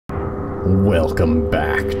Welcome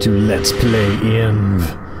back to Let's Play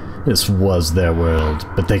Inv. This was their world,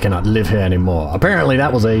 but they cannot live here anymore. Apparently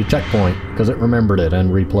that was a checkpoint, because it remembered it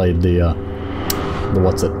and replayed the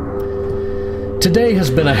what's it. Today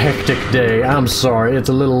has been a hectic day. I'm sorry, it's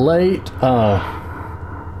a little late.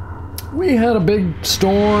 We had a big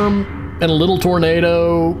storm and a little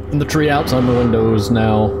tornado, and the tree outside the window is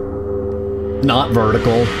now not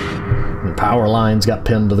vertical. And power lines got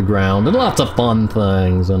pinned to the ground, and lots of fun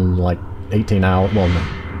things, and like 18 hours, well,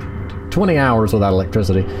 no, 20 hours without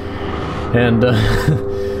electricity, and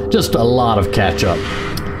just a lot of catch up.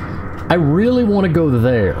 I really want to go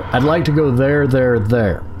there. I'd like to go there.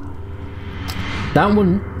 That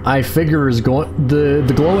one, I figure, is going.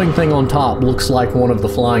 The glowing thing on top looks like one of the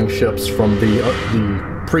flying ships from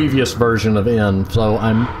the previous version of N. So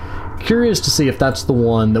I'm curious to see if that's the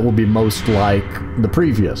one that will be most like the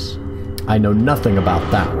previous. I know nothing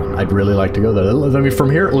about that one. I'd really like to go there. I mean,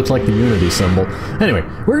 from here it looks like the Unity symbol. Anyway,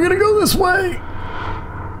 we're gonna go this way!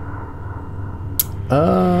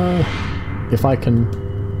 If I can...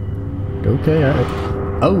 Okay,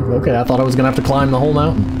 oh, okay, I thought I was gonna have to climb the whole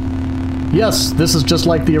mountain. Yes, this is just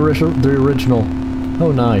like the original.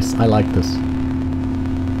 Oh, nice. I like this.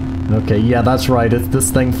 Okay, yeah, that's right. It's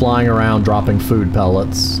this thing flying around dropping food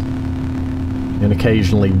pellets. And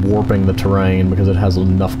occasionally warping the terrain because it has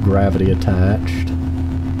enough gravity attached.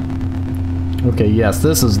 Okay, yes,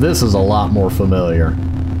 this is a lot more familiar.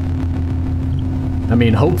 I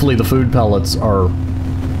mean, hopefully the food pellets are,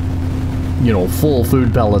 you know, full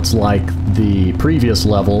food pellets like the previous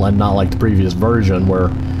level and not like the previous version where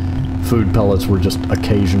food pellets were just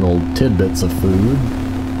occasional tidbits of food.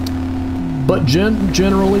 But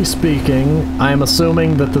generally speaking, I'm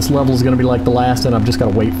assuming that this level is going to be like the last and I've just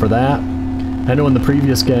got to wait for that. I know in the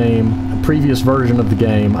previous game, previous version of the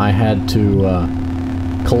game, I had to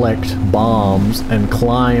collect bombs and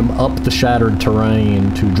climb up the shattered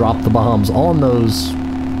terrain to drop the bombs on those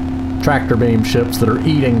tractor beam ships that are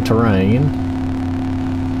eating terrain.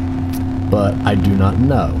 But I do not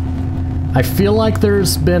know. I feel like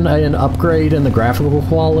there's been an upgrade in the graphical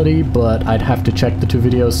quality, but I'd have to check the two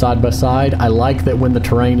videos side by side. I like that when the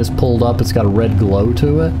terrain is pulled up, it's got a red glow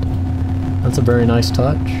to it. That's a very nice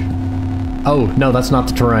touch. Oh, no, that's not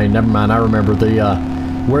the terrain. Never mind, I remember.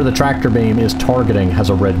 Where the tractor beam is targeting has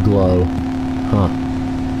a red glow. Huh.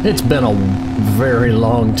 It's been a very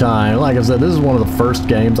long time. Like I said, this is one of the first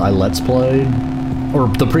games I Let's Played. Or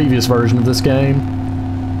the previous version of this game.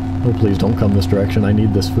 Oh, please don't come this direction. I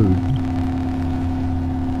need this food.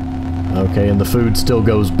 Okay, and the food still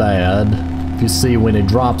goes bad. If you see, when it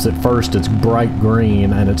drops at first, it's bright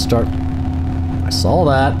green, and I saw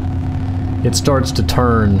that. It starts to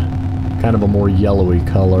turn kind of a more yellowy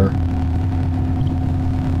color.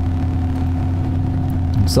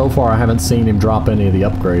 And so far I haven't seen him drop any of the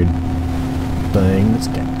upgrade things.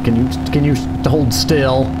 Can you hold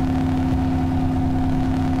still?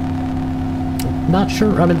 Not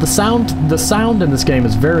sure. I mean, the sound in this game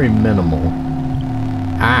is very minimal.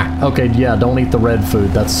 Ah, okay, yeah, don't eat the red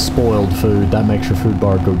food. That's spoiled food. That makes your food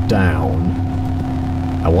bar go down.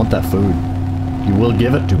 I want that food. You will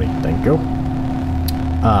give it to me. Thank you.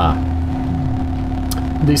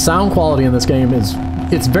 The sound quality in this game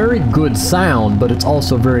it's very good sound, but it's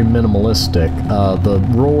also very minimalistic. The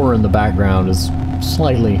roar in the background is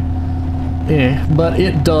slightly but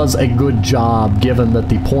it does a good job given that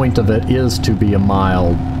the point of it is to be a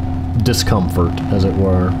mild discomfort, as it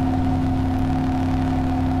were.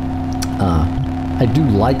 I do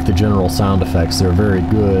like the general sound effects. They're very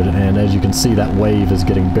good, and as you can see, that wave is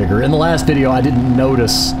getting bigger. In the last video, I didn't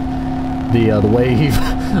notice the wave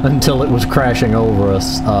until it was crashing over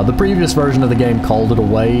us. The previous version of the game called it a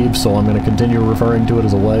wave, so I'm going to continue referring to it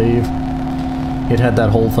as a wave. It had that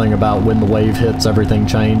whole thing about when the wave hits, everything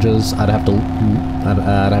changes. I'd have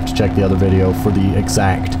to check the other video for the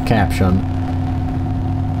exact caption.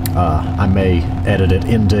 I may edit it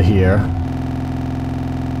into here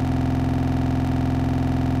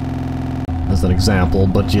as an example,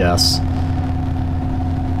 but yes.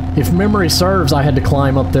 If memory serves, I had to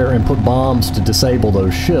climb up there and put bombs to disable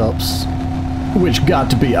those ships, which got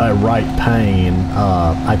to be a right pain.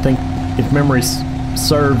 I think if memory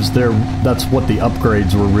serves, that's what the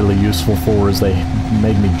upgrades were really useful for, is they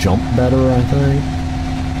made me jump better, I think.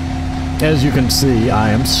 As you can see, I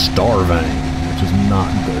am starving, which is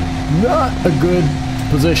not good. Not a good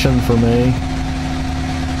position for me.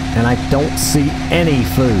 And I don't see any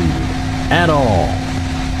food at all.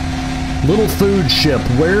 Little food ship,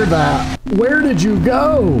 where did you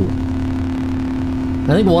go?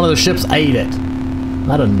 I think one of the ships ate it.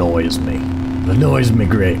 That annoys me. It annoys me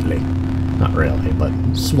greatly. Not really, but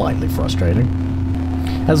slightly frustrating.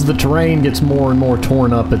 As the terrain gets more and more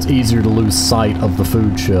torn up, it's easier to lose sight of the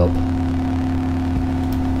food ship.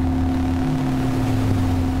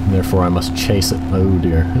 And therefore I must chase it. Oh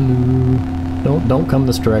dear. Hello. Don't come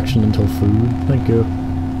this direction until food. Thank you.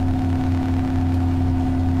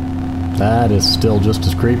 That is still just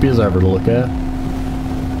as creepy as ever to look at.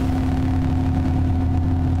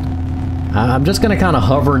 I'm just gonna kind of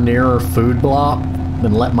hover near food block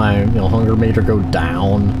and let my, hunger meter go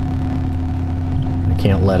down. I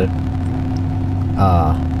can't let it,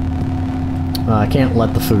 I can't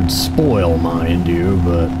let the food spoil, mind you,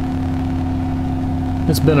 but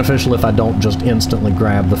it's beneficial if I don't just instantly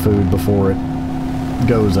grab the food before it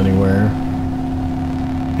goes anywhere.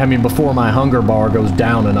 I mean, before my hunger bar goes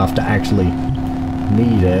down enough to actually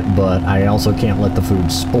need it, but I also can't let the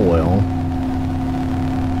food spoil.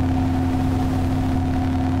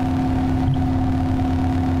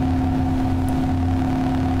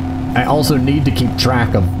 I also need to keep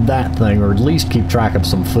track of that thing, or at least keep track of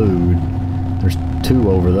some food. There's 2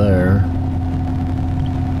 over there.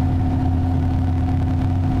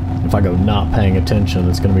 If I go not paying attention,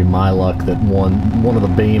 it's going to be my luck that one of the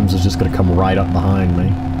beams is just going to come right up behind me.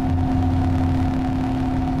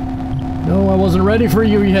 No, I wasn't ready for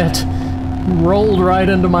you yet. You rolled right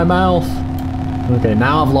into my mouth. Okay,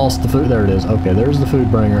 now I've lost the food. There it is. Okay, there's the food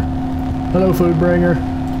bringer. Hello, food bringer.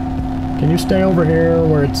 Can you stay over here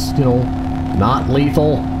where it's, not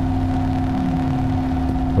lethal?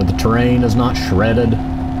 Where the terrain is not shredded?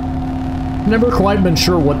 Never quite been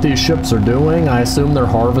sure what these ships are doing. I assume they're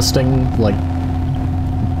harvesting, like,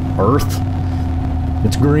 Earth.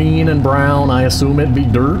 It's green and brown. I assume it'd be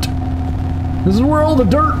dirt. This is where all the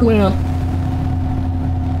dirt went.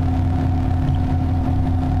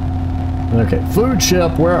 Okay, food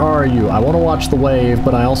ship, where are you? I want to watch the wave,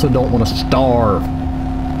 but I also don't want to starve.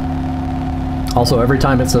 Also, every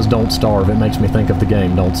time it says don't starve, it makes me think of the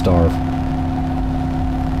game Don't Starve.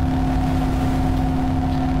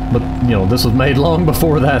 But, this was made long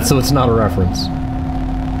before that, so it's not a reference.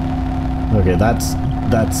 Okay, that's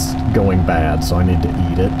going bad, so I need to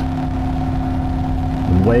eat it.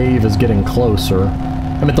 The wave is getting closer.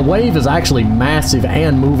 I mean, the wave is actually massive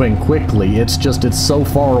and moving quickly. It's just, it's so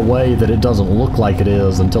far away that it doesn't look like it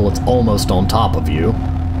is until it's almost on top of you.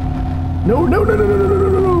 No, no, no, no, no, no, no,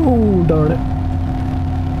 no, no, darn it.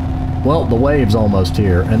 Well, the wave's almost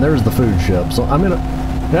here, and there's the food ship, so I'm gonna...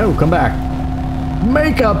 No, come back.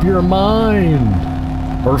 Make up your mind!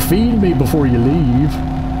 Or feed me before you leave.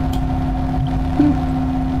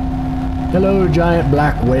 Hello, giant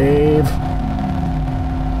black wave.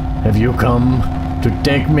 Have you come to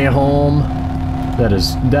take me home? That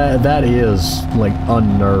is, like,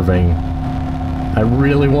 unnerving. I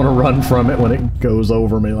really want to run from it when it goes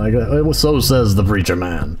over me like that. So says the preacher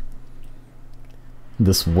man.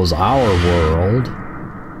 This was our world,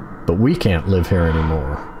 but we can't live here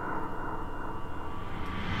anymore.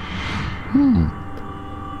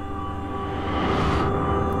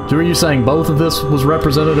 So are you saying both of this was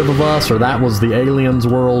representative of us, or that was the aliens'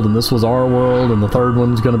 world and this was our world and the third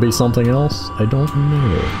one's gonna be something else? I don't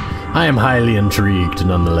know. I am highly intrigued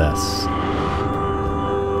nonetheless.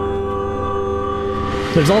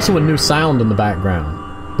 There's also a new sound in the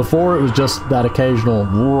background. Before it was just that occasional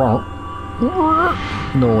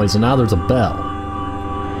noise, and now there's a bell.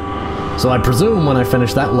 So I presume when I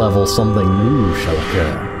finish that level, something new shall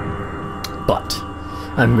occur. But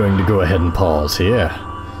I'm going to go ahead and pause here,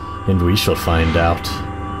 and we shall find out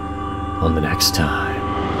on the next time.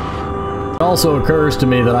 It also occurs to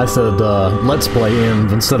me that I said Let's Play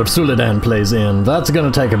Inv instead of Sulidan Plays Inv. That's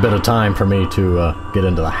going to take a bit of time for me to get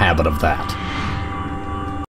into the habit of that.